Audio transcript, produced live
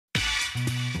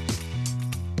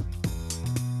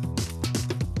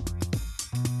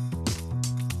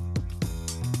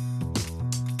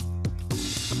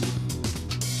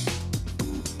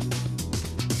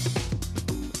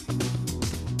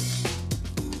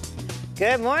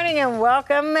Good morning and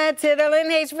welcome to the Lynne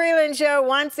Hayes Freeland Show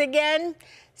once again.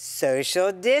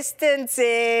 Social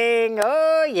distancing.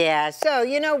 Oh, yeah. So,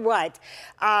 you know what?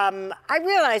 I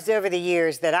realized over the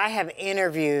years that I have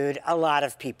interviewed a lot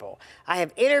of people. I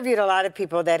have interviewed a lot of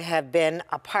people that have been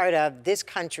a part of this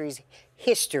country's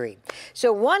history.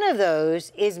 So one of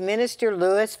those is Minister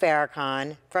Louis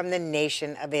Farrakhan from the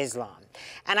Nation of Islam.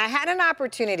 And I had an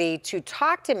opportunity to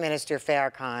talk to Minister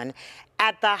Farrakhan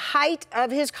at the height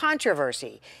of his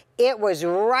controversy. It was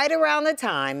right around the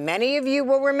time, many of you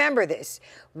will remember this,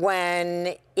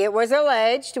 when it was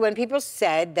alleged, when people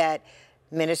said that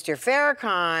Minister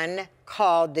Farrakhan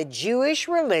called the Jewish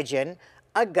religion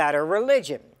a gutter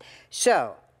religion.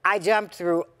 So I jumped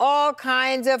through all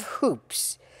kinds of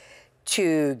hoops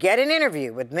to get an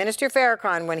interview with Minister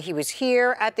Farrakhan when he was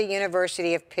here at the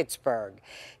University of Pittsburgh.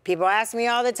 People ask me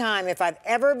all the time if I've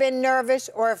ever been nervous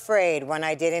or afraid when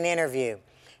I did an interview.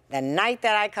 The night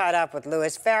that I caught up with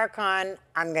Louis Farrakhan,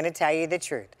 I'm going to tell you the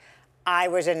truth. I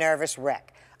was a nervous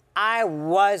wreck. I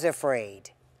was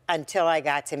afraid until I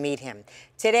got to meet him.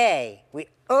 Today, we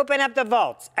open up the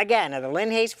vaults, again, of the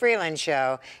Lynne Hayes Freeland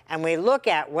Show, and we look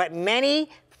at what many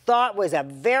thought was a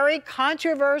very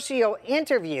controversial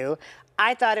interview.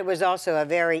 I thought it was also a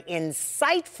very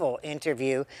insightful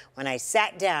interview when I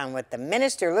sat down with the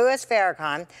Minister Louis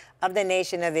Farrakhan of the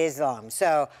Nation of Islam.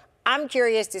 So I'm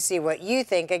curious to see what you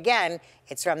think. Again,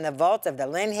 it's from the vault of the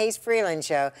Lynne Hayes Freeland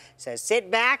Show. So sit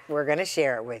back, we're going to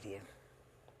share it with you.